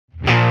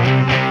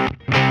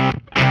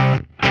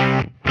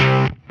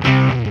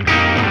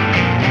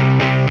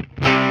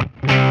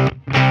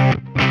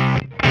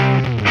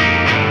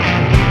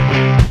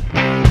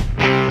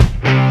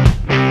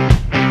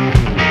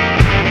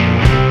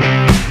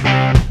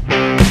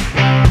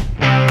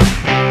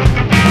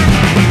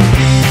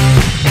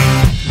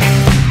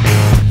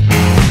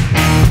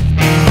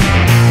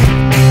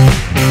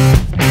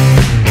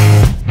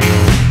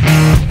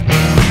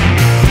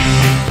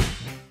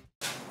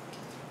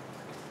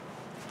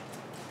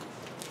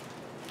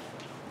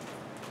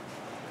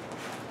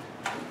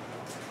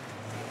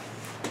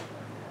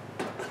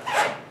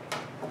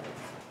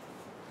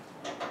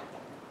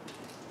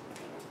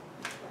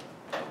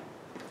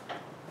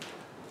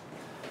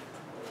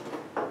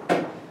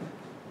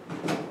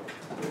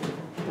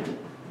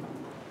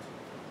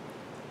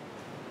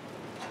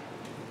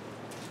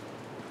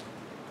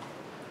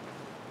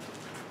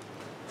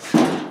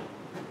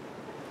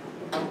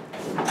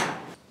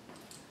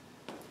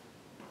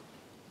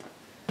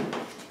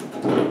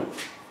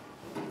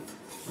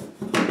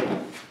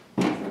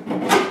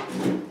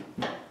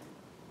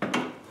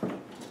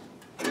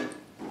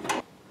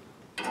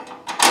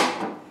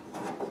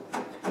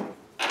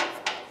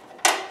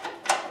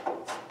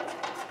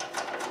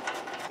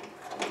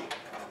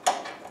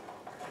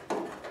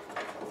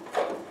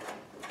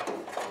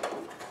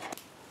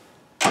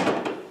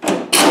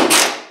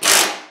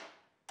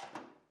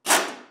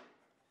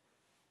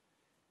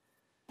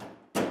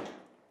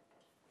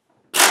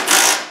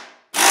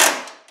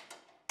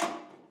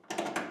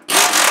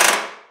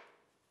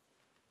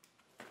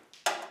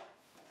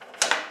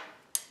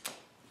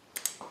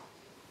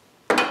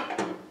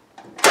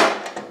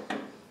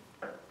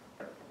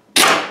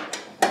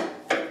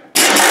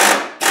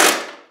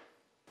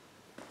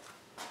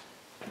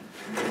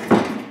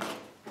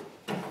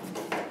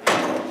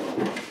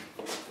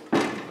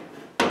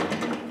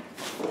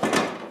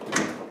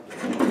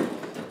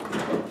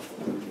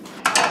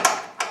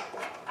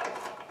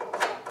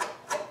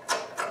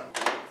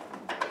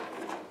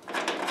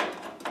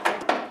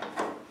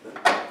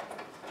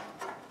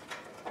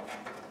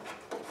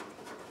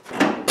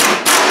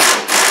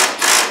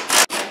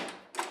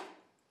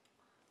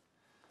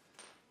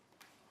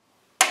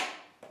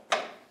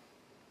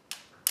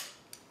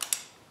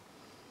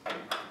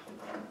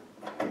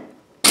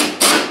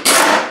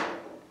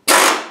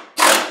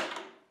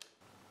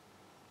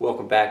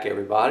Welcome back,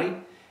 everybody.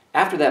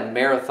 After that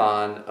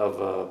marathon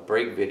of a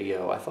brake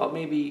video, I thought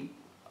maybe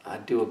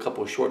I'd do a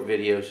couple of short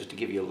videos just to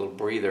give you a little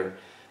breather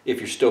if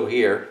you're still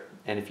here.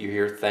 And if you're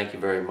here, thank you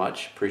very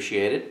much.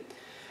 Appreciate it.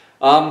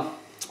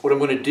 What I'm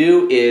going to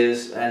do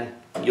is, and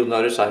you'll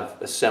notice I've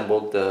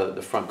assembled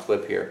the front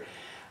clip here.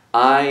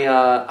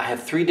 I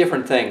have three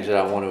different things that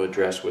I want to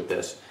address with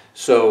this.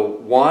 So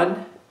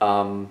one,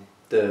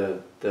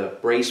 the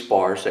brace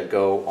bars that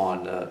go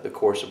on the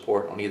core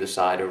support on either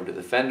side over to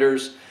the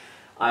fenders.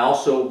 I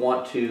also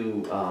want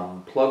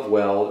to plug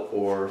weld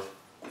or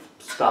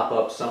stop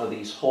up some of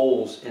these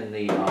holes in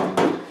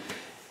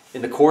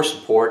the core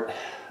support.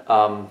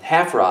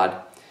 Half Rod,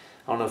 I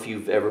don't know if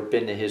you've ever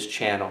been to his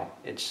channel.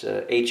 It's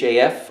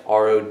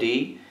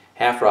HAFROD,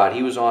 Half Rod.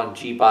 He was on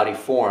G-Body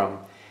Forum,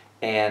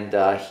 and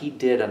he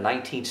did a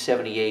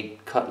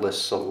 1978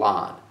 Cutlass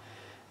Salon.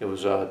 It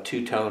was a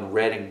two-tone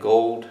red and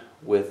gold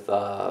with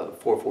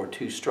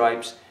 442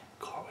 stripes.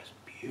 The car was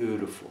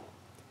beautiful,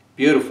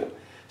 beautiful.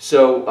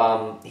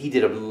 So he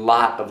did a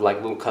lot of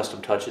like little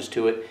custom touches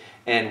to it,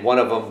 and one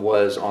of them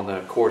was on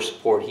the core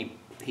support.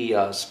 He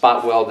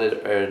spot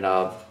welded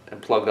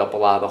and plugged up a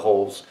lot of the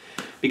holes,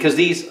 because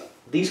these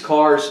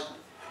cars,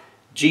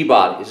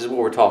 G-Body, this is what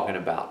we're talking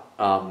about.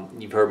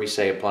 You've heard me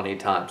say it plenty of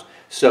times.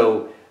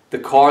 So the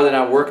car that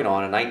I'm working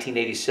on, a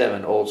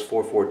 1987 Olds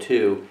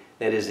 442,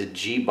 that is a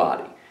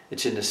G-Body.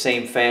 It's in the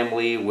same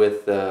family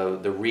with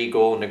the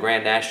Regal and the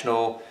Grand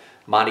National,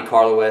 Monte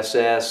Carlo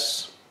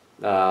SS,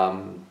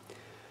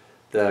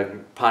 the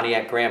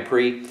Pontiac Grand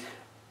Prix.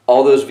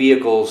 All those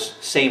vehicles,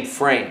 same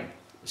frame.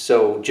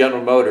 So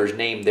General Motors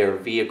named their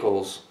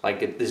vehicles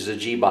like this is a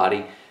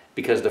G-Body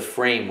because the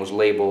frame was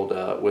labeled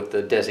with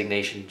the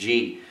designation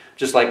G.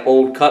 Just like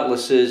old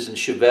Cutlasses and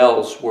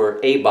Chevelles were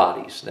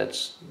A-bodies.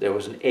 There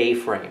was an A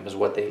frame is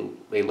what they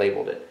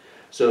labeled it.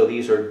 So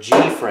these are G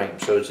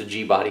frames, so it's a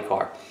G-Body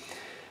car.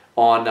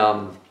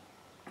 On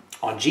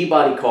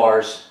G-Body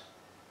cars,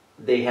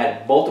 they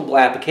had multiple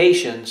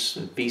applications,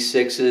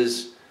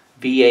 V6s,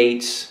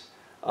 V8s,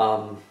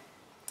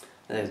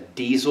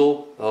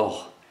 diesel.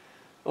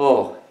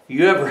 Oh, if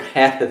you ever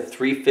had a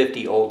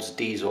 350 Olds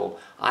diesel,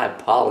 I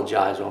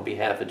apologize on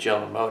behalf of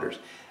General Motors.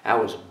 That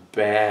was a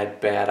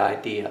bad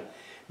idea.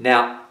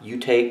 Now, you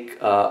take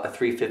a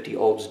 350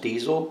 Olds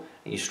diesel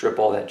and you strip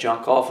all that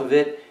junk off of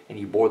it and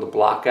you bore the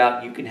block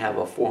out, you can have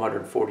a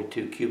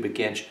 442 cubic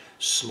inch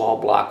small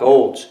block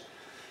Olds.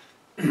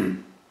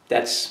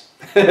 That's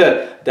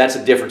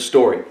a different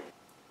story.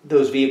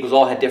 Those vehicles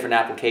all had different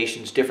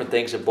applications, different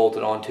things that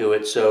bolted onto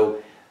it.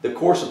 So the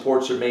core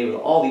supports are made with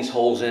all these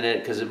holes in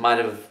it because it might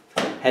have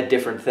had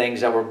different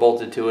things that were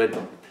bolted to it.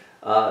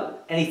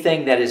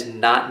 Anything that is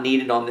not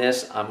needed on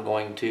this, I'm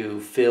going to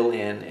fill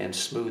in and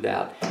smooth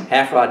out.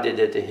 Half Rod did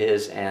it to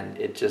his, and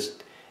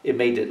it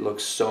made it look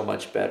so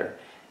much better.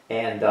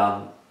 And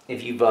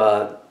if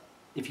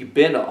you've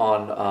been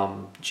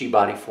on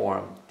G-Body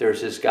Forum,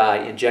 there's this guy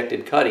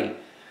Injected Cuddy.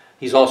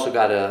 He's also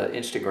got an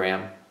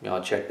Instagram. You know,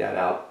 check that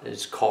out.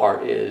 His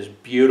car is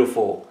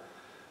beautiful.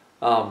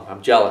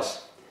 I'm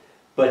jealous.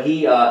 But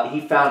he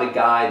found a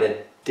guy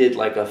that did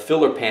like a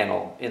filler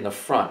panel in the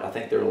front. I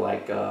think they're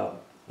like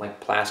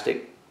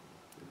plastic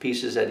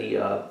pieces that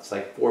it's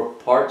like 4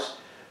 parts.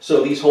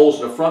 So these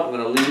holes in the front I'm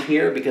going to leave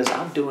here because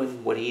I'm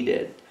doing what he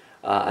did.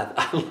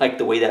 I like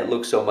the way that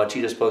looks so much.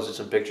 He just posted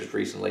some pictures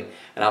recently,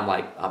 and I'm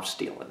like, I'm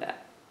stealing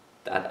that.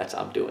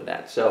 I'm doing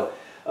that. So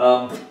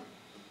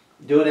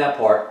doing that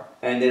part,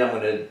 and then I'm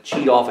going to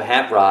cheat off a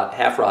Half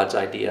Rod's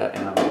idea,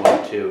 and I'm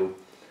going to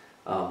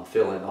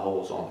fill in the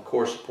holes on the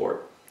core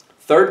support.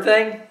 Third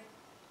thing,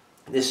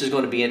 this is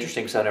going to be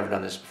interesting because I've never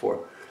done this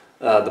before.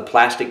 The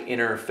plastic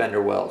inner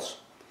fender wells.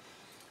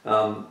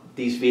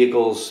 These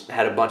vehicles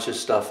had a bunch of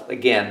stuff,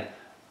 again,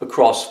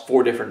 across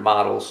 4 different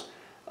models.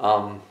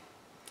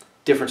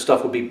 Different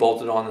stuff would be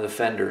bolted onto the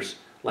fenders.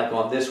 Like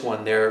on this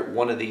one,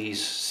 one of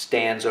these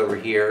stands over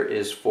here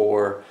is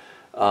for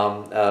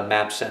a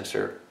map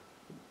sensor.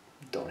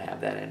 Don't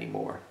have that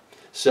anymore.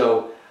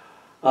 So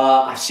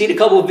I've seen a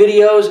couple of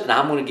videos, and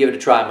I'm going to give it a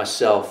try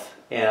myself.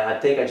 And I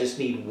think I just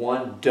need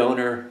one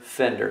donor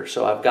fender.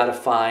 So I've got to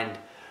find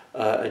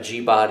a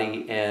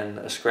G-Body in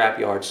a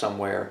scrapyard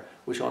somewhere,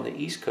 which on the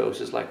East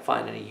Coast is like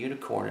finding a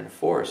unicorn in a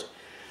forest.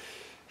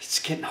 It's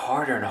getting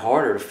harder and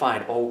harder to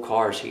find old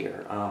cars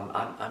here.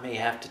 I may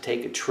have to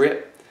take a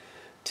trip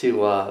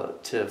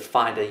to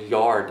find a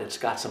yard that's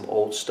got some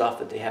old stuff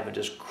that they haven't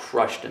just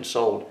crushed and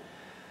sold.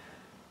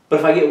 But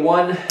if I get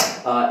one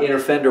inner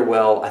fender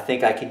well, I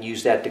think I can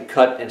use that to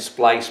cut and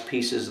splice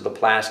pieces of the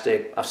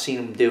plastic. I've seen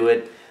them do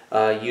it.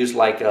 Use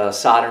like a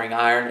soldering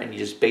iron, and you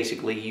just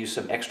basically use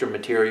some extra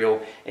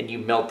material and you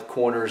melt the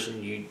corners,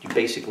 and you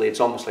basically, it's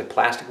almost like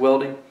plastic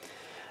welding.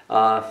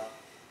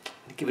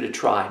 Give it a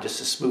try just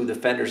to smooth the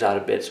fenders out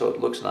a bit so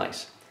it looks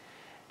nice.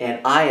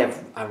 And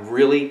I'm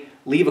really,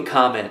 leave a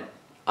comment.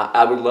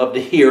 I would love to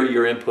hear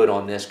your input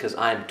on this because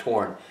I'm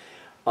torn.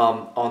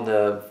 On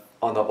the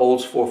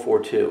Olds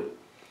 442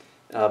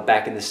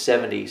 back in the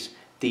 70s,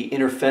 the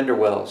inner fender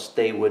wells,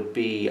 they would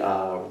be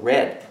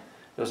red.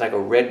 It was like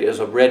it was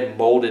a red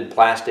molded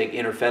plastic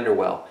inner fender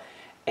well.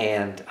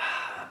 And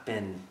I've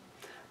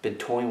been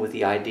toying with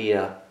the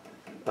idea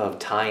of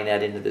tying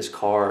that into this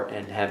car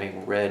and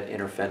having red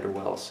inner fender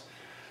wells.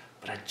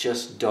 But I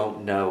just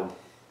don't know.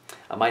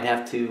 I might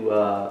have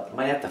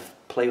to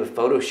play with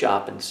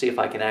Photoshop and see if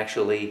I can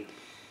actually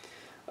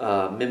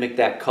mimic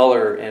that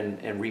color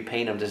and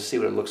repaint them to see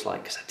what it looks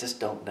like, because I just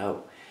don't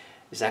know.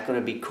 Is that going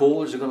to be cool,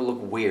 or is it going to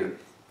look weird?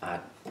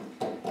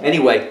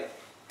 Anyway,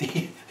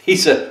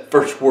 these are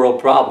first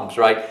world problems,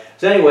 right?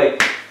 So anyway,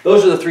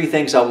 those are the three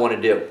things I want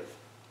to do.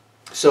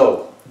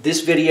 So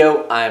this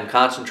video, I am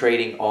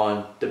concentrating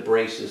on the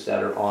braces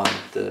that are on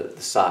the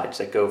sides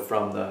that go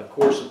from the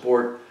core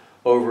support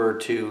over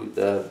to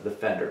the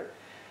fender.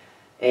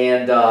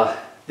 And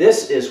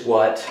this is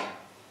what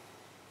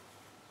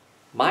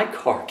my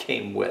car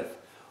came with.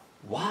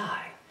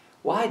 Why?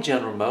 Why,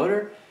 General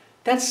Motor?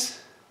 That's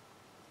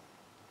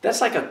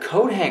like a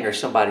coat hanger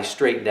somebody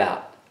straightened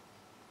out.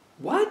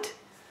 What?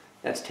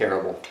 That's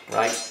terrible,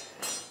 right?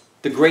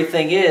 The great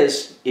thing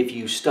is, if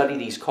you study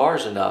these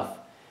cars enough,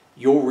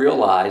 you'll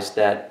realize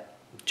that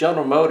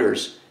General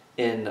Motors,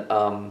 in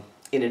an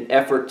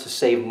effort to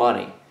save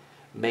money,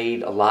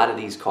 made a lot of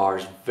these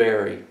cars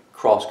very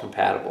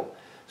cross-compatible.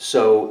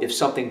 So if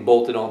something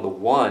bolted on the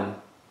one,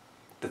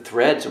 the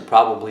threads are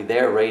probably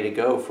there ready to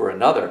go for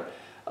another.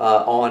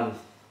 On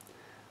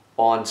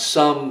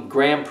some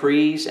Grand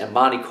Prix and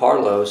Monte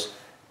Carlos,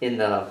 in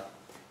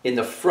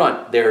the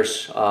front,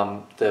 there's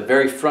the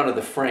very front of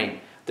the frame,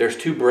 there's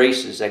two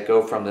braces that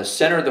go from the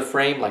center of the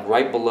frame, like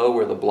right below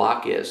where the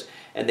block is,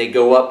 and they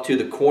go up to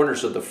the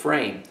corners of the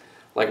frame,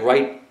 like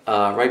right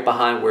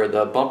behind where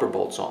the bumper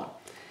bolt's on.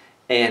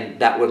 And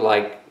that would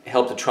like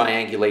help to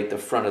triangulate the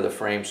front of the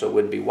frame so it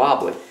wouldn't be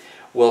wobbly.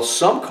 Well,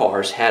 some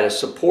cars had a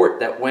support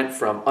that went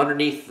from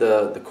underneath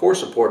the core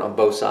support on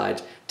both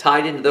sides,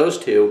 tied into those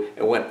two,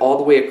 and went all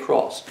the way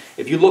across.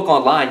 If you look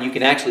online, you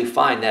can actually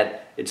find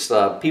that it's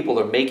people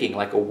are making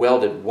like a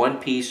welded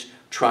one-piece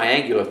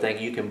triangular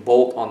thing you can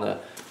bolt on the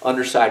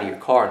underside of your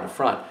car in the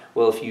front.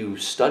 Well, if you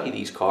study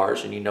these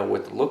cars and you know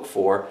what to look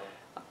for,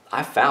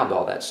 I found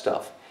all that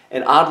stuff.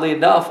 And oddly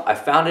enough, I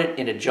found it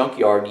in a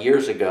junkyard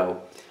years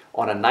ago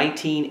on a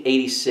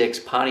 1986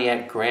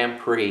 Pontiac Grand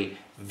Prix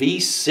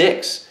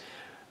V6.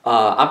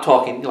 I'm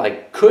talking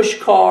like cush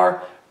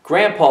car,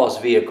 grandpa's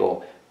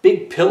vehicle,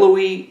 big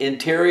pillowy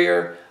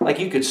interior, like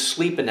you could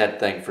sleep in that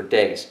thing for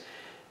days.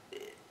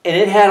 And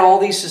it had all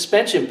these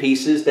suspension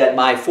pieces that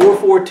my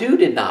 442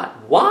 did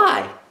not.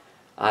 Why?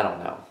 I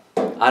don't know.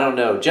 I don't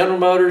know. General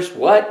Motors,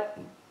 what?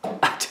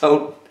 I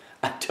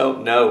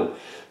don't know.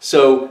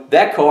 So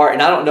that car,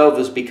 and I don't know if it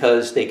was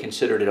because they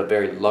considered it a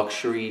very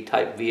luxury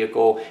type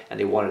vehicle and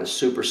they wanted a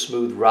super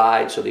smooth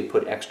ride, so they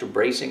put extra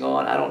bracing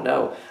on. I don't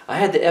know. I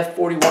had the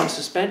F41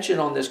 suspension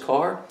on this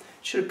car.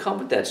 It should have come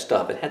with that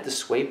stuff. It had the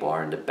sway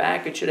bar in the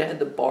back. It should have had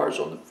the bars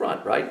on the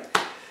front, right?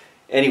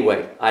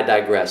 Anyway, I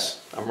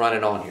digress. I'm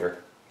running on here.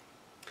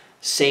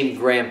 Same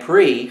Grand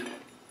Prix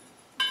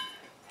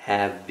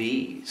have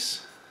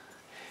these.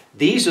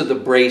 These are the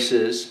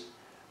braces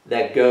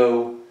that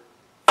go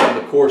from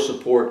the core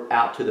support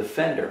out to the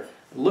fender.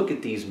 Look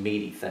at these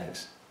meaty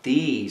things.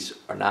 These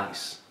are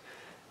nice.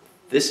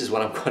 This is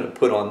what I'm going to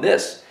put on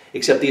this,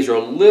 except these are a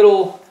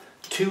little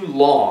too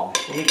long.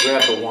 Let me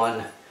grab the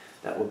one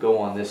that will go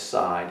on this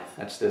side.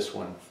 That's this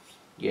one.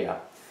 Yeah.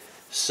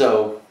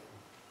 So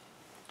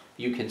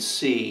you can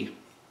see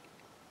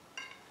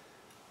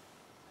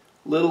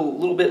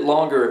little bit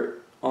longer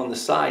on the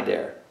side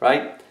there,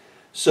 right?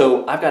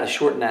 So I've got to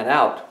shorten that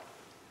out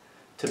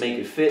to make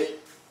it fit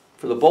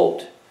for the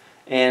bolt.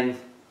 And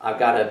I've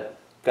got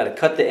to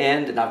cut the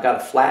end, and I've got to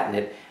flatten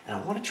it, and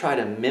I want to try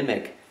to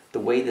mimic the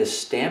way this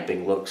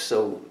stamping looks,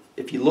 so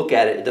if you look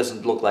at it, it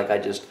doesn't look like I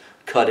just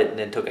cut it and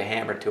then took a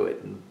hammer to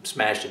it and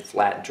smashed it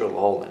flat and drilled a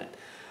hole in it.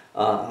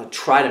 I'll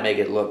try to make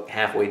it look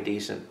halfway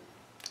decent.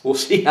 We'll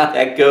see how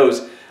that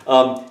goes.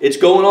 It's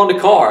going on the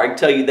car, I can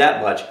tell you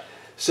that much.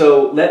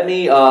 So let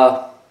me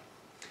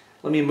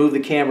move the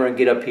camera and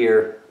get up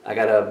here. I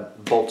got to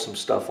bolt some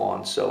stuff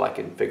on so I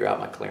can figure out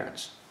my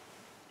clearance.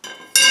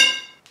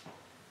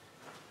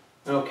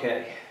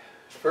 Okay,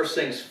 first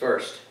things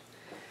first,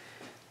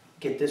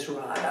 get this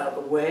rod out of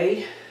the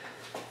way.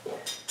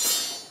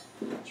 So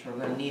we're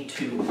going to need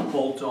to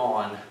bolt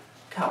on. Look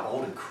how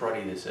old and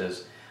cruddy this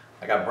is.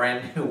 I got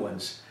brand new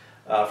ones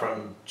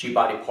from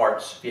G-Body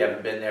Parts, if you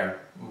haven't been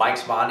there.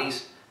 Mike's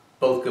Monty's,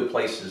 both good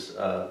places,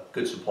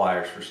 good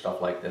suppliers for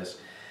stuff like this.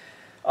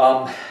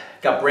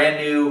 Got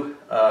brand new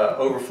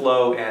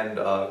overflow and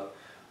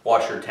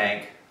washer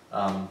tank.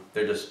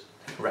 They're just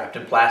wrapped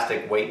in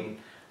plastic waiting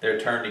their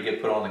turn to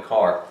get put on the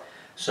car.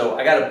 So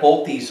I got to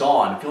bolt these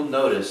on. If you'll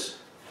notice,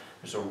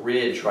 there's a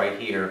ridge right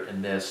here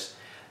in this.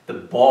 The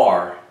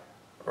bar,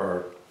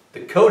 or the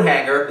coat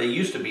hanger that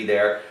used to be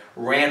there,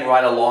 ran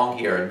right along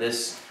here. And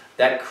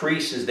that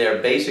crease is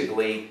there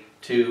basically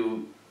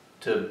to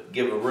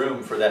give a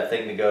room for that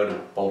thing to go to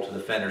bolt to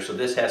the fender. So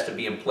this has to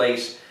be in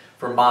place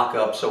for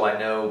mock-up so I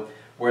know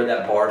where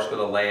that bar is going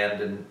to land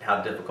and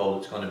how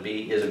difficult it's going to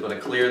be. Is it going to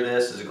clear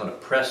this? Is it going to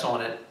press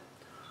on it?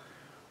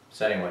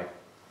 So anyway,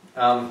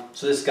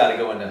 so this has got to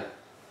go into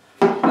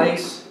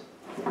place.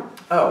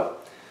 Oh,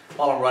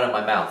 while I'm running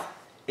my mouth,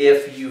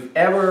 if you've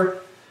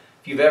ever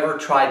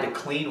tried to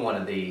clean one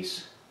of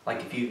these,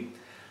 like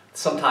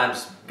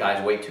sometimes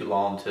guys wait too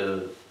long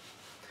to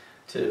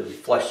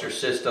flush their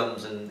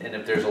systems, and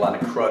if there's a lot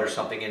of crud or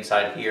something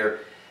inside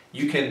here,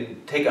 you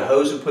can take a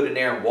hose and put it in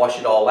there and wash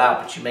it all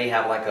out, but you may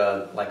have like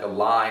a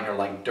line or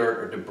like dirt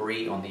or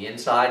debris on the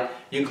inside.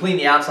 You can clean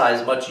the outside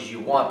as much as you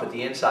want, but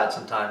the inside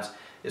sometimes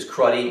is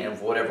cruddy, and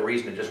for whatever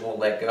reason it just won't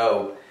let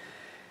go.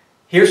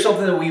 Here's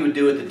something that we would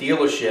do at the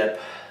dealership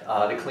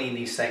to clean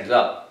these things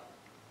up.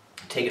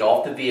 Take it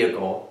off the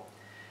vehicle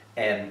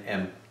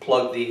and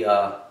plug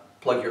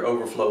your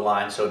overflow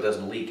line so it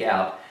doesn't leak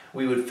out.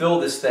 We would fill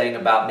this thing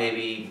about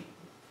maybe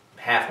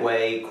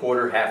halfway,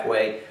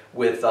 halfway,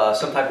 with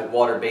some type of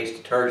water-based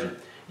detergent.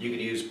 You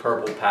could use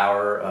Purple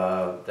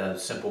Power, the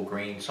Simple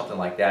Green, something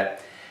like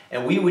that.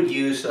 And we would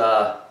use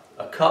a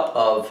cup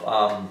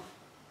of,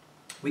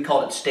 we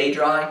call it Stay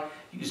Dry.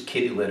 Use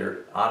kitty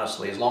litter,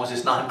 honestly, as long as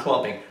it's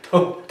non-clumping.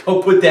 Don't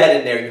put that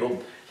in there,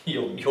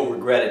 you'll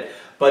regret it.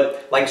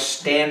 But like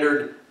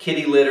standard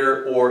kitty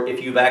litter, or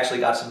if you've actually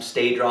got some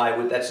Stay Dry,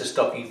 that's the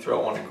stuff you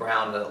throw on the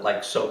ground to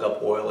like soak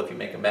up oil if you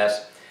make a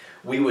mess.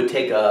 We would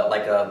take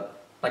like a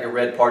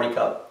red party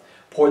cup,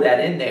 pour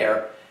that in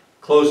there,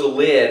 close the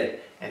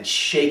lid, and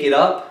shake it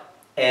up,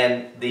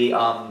 and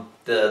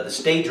the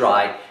Stay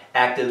Dry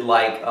acted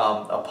like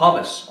a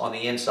pumice on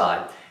the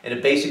inside, and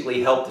it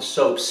basically helped the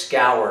soap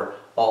scour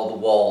all the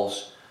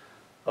walls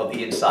of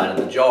the inside of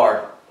the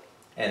jar.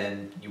 And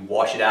then you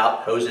wash it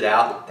out, hose it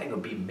out, the thing will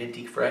be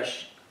minty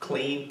fresh,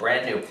 clean,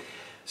 brand new.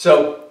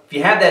 So if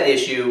you have that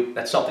issue,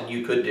 that's something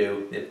you could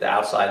do if the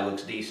outside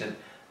looks decent.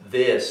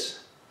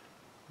 This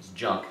is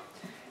junk.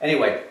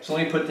 Anyway, so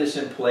let me put this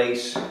in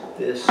place.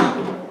 This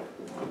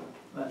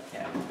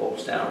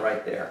bolts down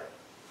right there.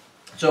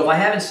 So if I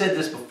haven't said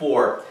this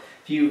before,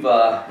 if you've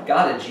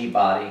got a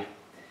G-body,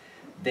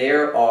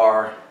 there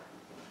are,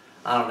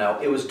 I don't know,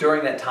 it was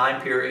during that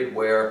time period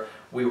where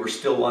we were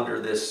still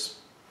under this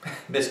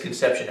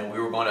misconception and we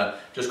were going to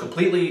just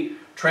completely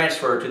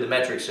transfer to the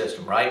metric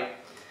system, right?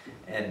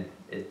 And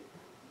did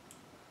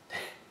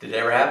it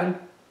ever happen?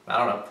 I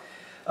don't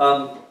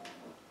know.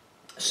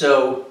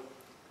 So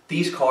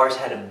these cars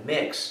had a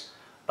mix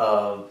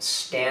of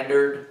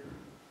standard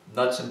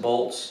nuts and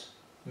bolts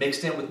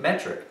mixed in with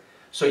metric.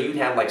 So you'd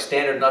have like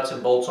standard nuts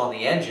and bolts on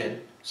the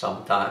engine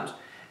sometimes,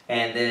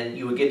 and then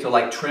you would get to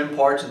like trim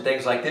parts and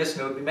things like this,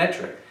 and it would be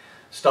metric.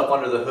 Stuff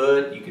under the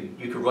hood, you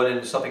could run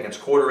into something that's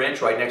 1/4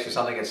 inch right next to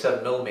something that's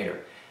 7mm.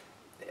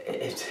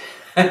 It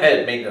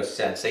made no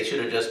sense. They should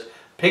have just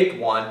picked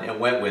one and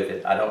went with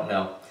it. I don't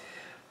know.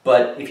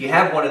 But if you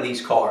have one of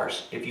these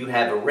cars, if you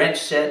have a wrench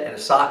set and a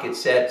socket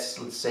set,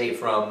 let's say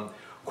from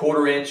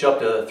 1/4 inch up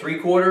to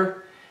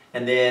 3/4,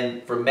 and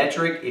then for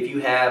metric, if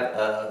you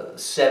have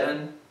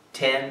 7,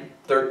 10,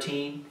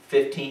 13,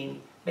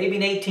 15, maybe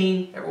an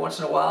 18 every once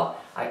in a while.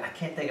 I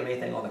can't think of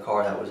anything on the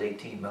car that was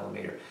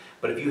 18mm.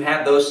 But if you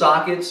have those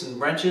sockets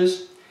and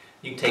wrenches,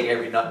 you can take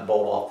every nut and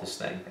bolt off this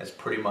thing. That's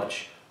pretty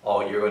much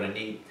all you're going to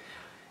need.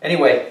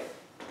 Anyway,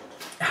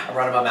 I'm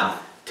running my mouth.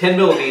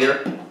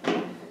 10mm.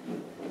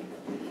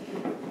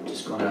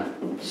 Just going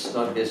to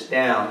snug this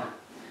down.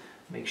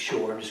 Make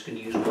sure I'm just going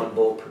to use 1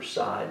 bolt per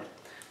side.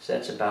 So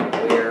that's about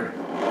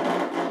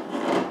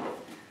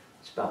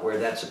where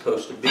that's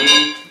supposed to be.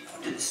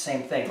 I'll do the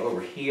same thing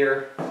over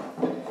here.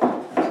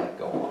 How does that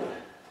go on?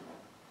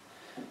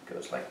 It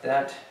goes like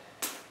that.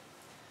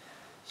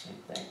 Same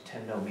thing,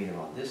 10mm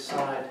on this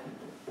side.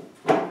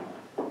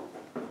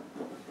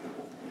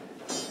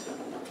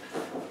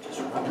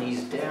 Just run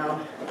these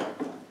down.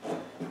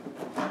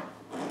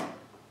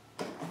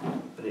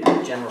 Put it in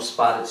the general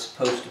spot it's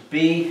supposed to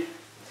be.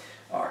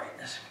 All right,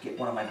 let's get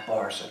one of my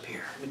bars up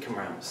here. Let me come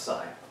around the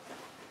side.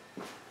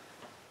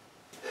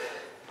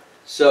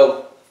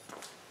 So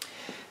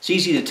it's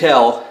easy to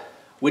tell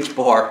which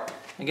bar,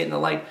 and getting the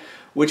light,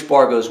 which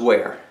bar goes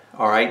where.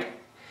 All right.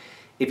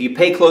 If you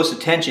pay close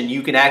attention,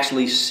 you can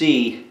actually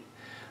see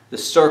the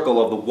circle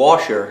of the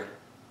washer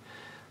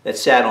that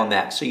sat on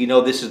that. So you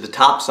know this is the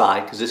top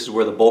side because this is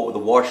where the bolt with the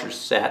washer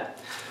sat.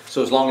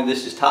 So as long as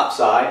this is top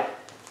side,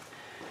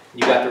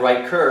 you got the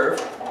right curve,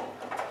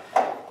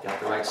 you got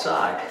the right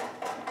side.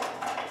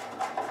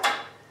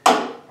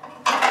 Alright,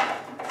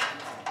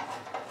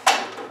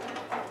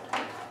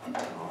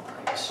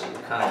 so you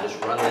kind of just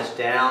run this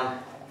down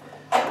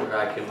where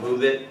I can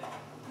move it.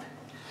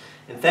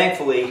 And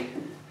thankfully,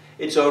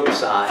 it's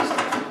oversized,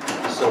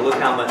 so look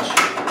how much,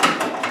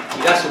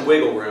 you got some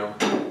wiggle room.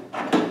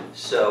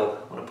 So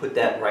I'm going to put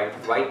that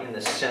right in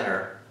the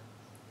center.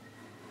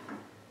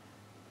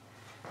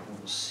 And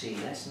we'll see,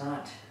 that's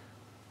not,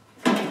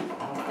 I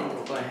don't think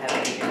we're going to have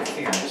any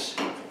interference.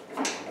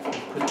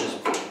 Put this,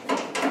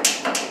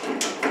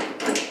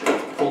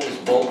 pull this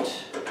bolt.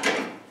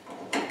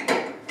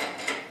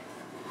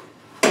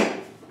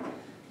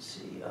 Let's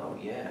see, oh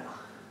yeah,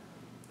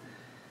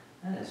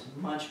 that is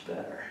much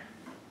better.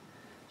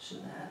 So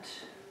that,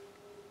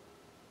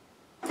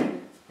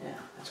 yeah,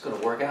 that's going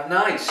to work out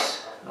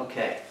nice.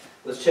 Okay.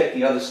 Let's check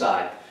the other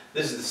side.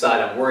 This is the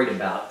side I'm worried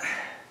about,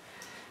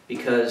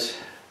 because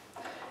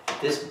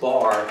this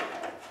bar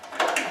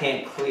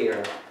can't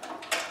clear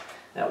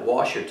that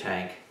washer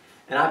tank,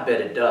 and I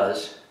bet it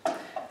does,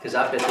 because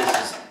I bet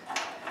this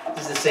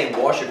is the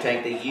same washer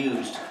tank they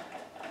used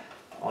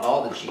on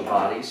all the G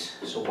bodies,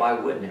 so why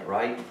wouldn't it,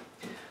 right?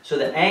 So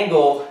the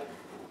angle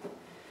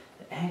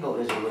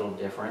is a little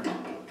different.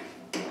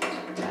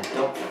 I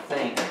don't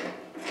think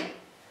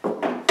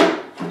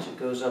it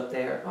goes up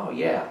there. Oh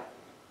yeah,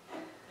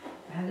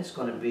 that is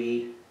going to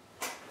be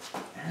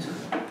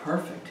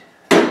perfect.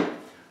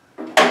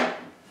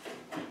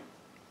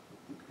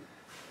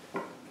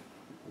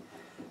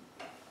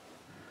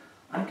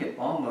 I could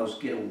almost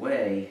get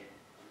away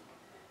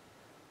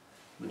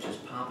with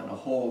just popping a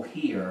hole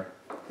here,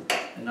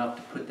 enough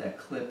to put that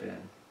clip in.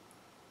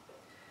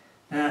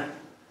 Now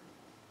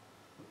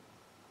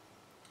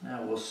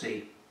we'll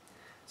see.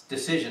 It's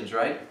decisions,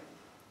 right?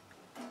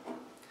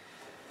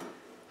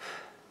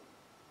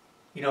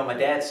 You know, my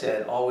dad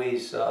said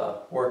always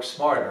work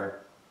smarter,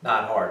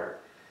 not harder.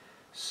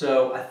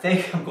 So I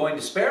think I'm going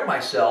to spare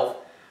myself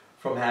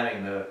from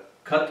having to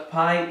cut the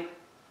pipe,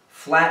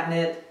 flatten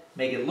it,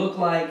 make it look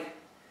like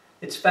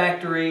it's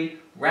factory,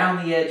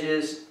 round the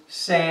edges,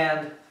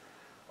 sand,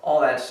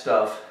 all that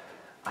stuff.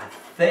 I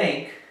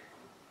think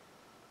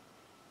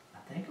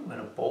I'm going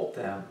to bolt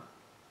them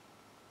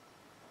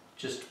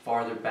just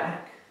farther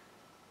back.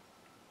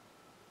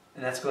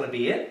 And that's going to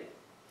be it.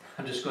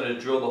 I'm just going to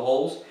drill the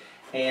holes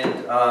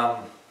and my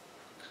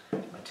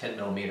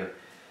 10mm.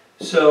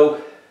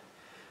 So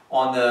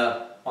on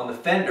the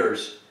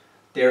fenders,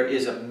 there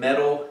is a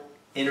metal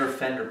inner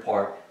fender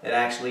part that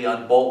actually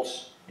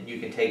unbolts, and you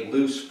can take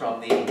loose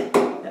from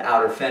the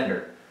outer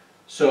fender.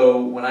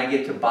 So when I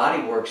get to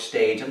bodywork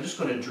stage, I'm just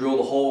going to drill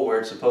the hole where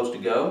it's supposed to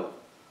go.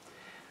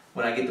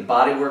 When I get the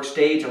bodywork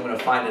stage, I'm going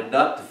to find a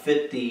nut to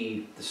fit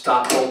the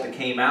stock bolt that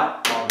came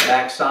out on the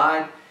back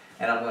side,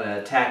 and I'm going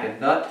to tack a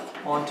nut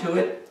onto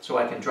it so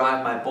I can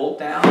drive my bolt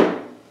down.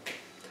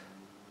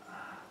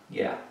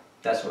 Yeah,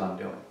 that's what I'm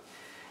doing.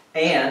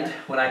 And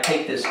when I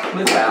take this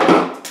clip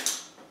out,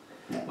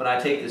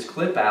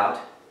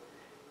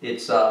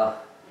 it's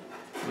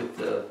with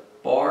the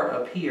bar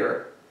up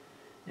here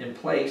in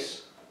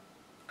place,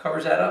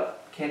 covers that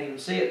up. Can't even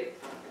see it.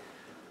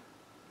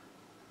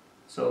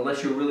 So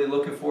unless you're really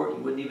looking for it,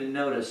 you wouldn't even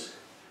notice.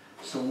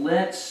 So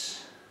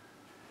let's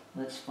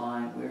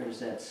find, where is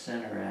that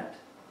center at?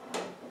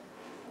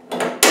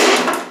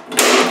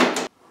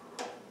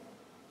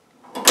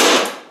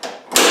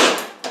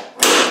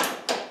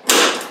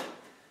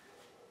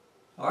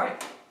 All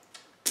right,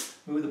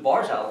 move the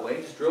bars out of the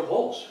way, just drill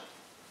holes.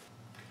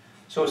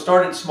 So it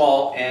started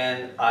small,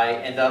 and I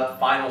end up,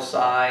 final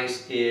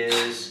size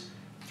is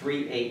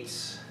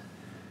 3/8.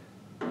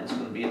 That's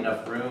going to be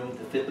enough room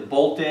to fit the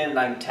bolt in, and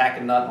I can tack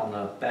a nut on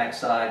the back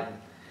side.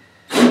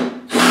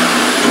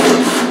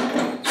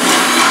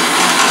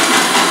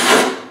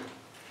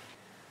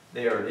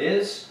 There it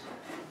is.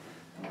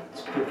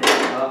 Let's put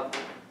that up.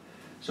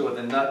 So with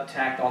the nut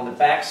tacked on the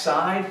back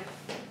side.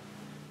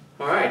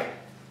 All right.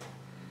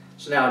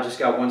 So now I just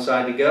got one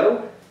side to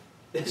go.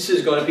 This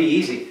is going to be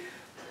easy.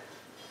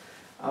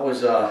 I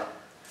was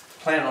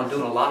planning on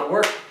doing a lot of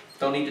work.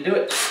 Don't need to do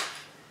it.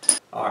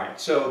 All right,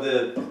 so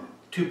the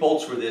 2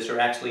 bolts for this are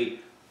actually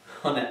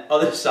on the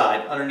other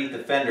side, underneath the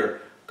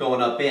fender,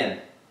 going up in.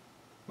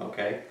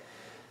 Okay,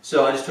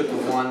 so I just took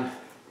the one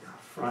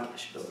front. I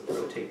should be able to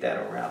rotate that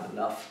around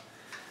enough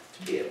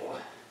to be able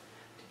to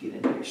get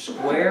into your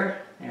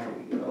square. There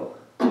we go.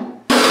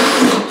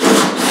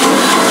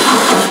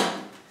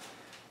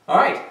 All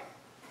right,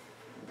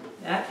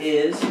 that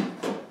is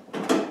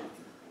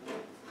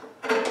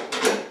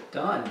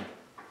done.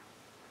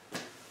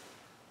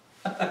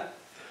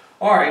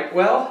 All right,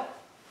 well,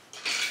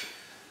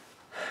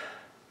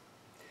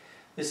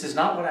 this is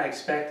not what I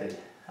expected.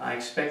 I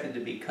expected to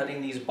be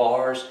cutting these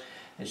bars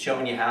and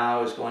showing you how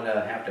I was going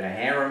to have to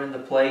hammer them into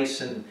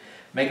place and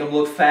make them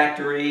look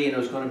factory, and it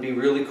was going to be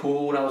really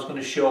cool, and I was going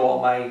to show all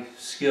my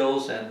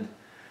skills, and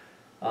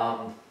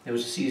it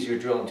was just easier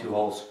drilling 2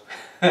 holes.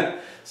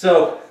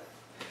 So,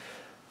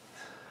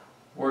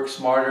 work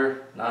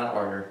smarter, not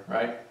harder,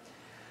 right?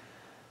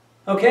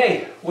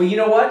 Okay, well, you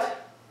know what?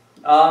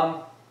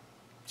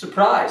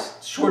 Surprise,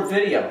 short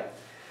video.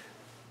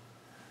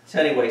 So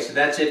anyway, so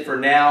that's it for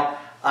now.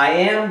 I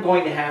am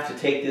going to have to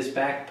take this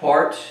back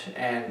apart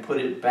and put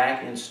it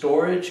back in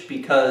storage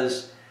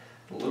because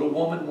the little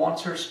woman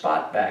wants her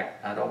spot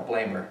back. I don't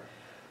blame her.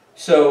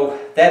 So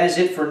that is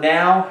it for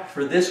now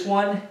for this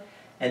one.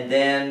 And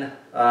then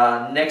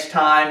next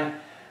time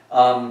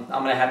I'm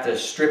going to have to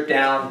strip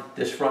down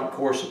this front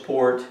core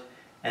support,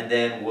 and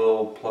then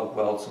we'll plug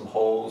weld some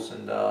holes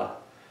and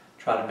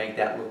try to make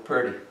that look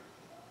pretty.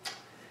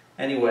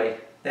 Anyway,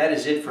 that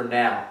is it for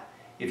now.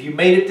 If you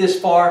made it this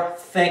far,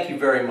 thank you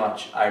very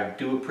much. I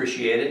do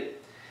appreciate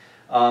it.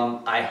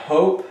 I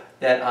hope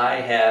that I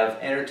have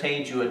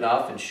entertained you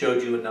enough and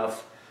showed you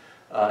enough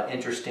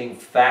interesting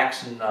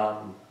facts and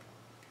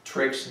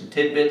tricks and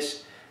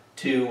tidbits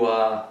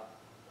to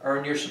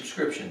earn your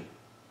subscription.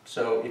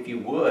 So if you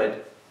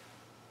would,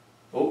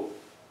 oh,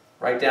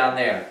 right down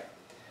there,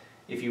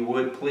 if you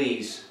would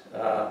please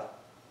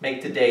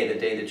make today the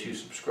day that you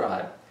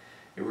subscribe.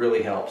 It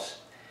really helps.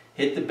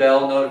 Hit the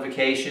bell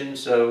notification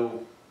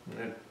so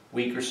in a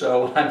week or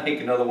so when I make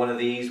another one of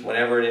these,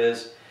 whenever it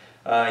is,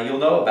 you'll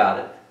know about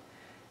it.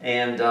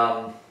 And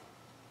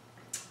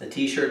the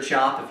t-shirt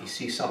shop, if you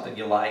see something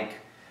you like,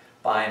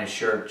 buying a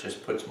shirt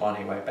just puts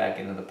money right back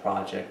into the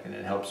project, and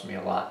it helps me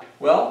a lot.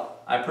 Well,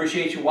 I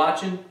appreciate you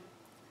watching.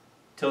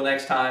 Till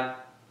next time,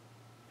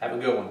 have a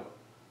good one.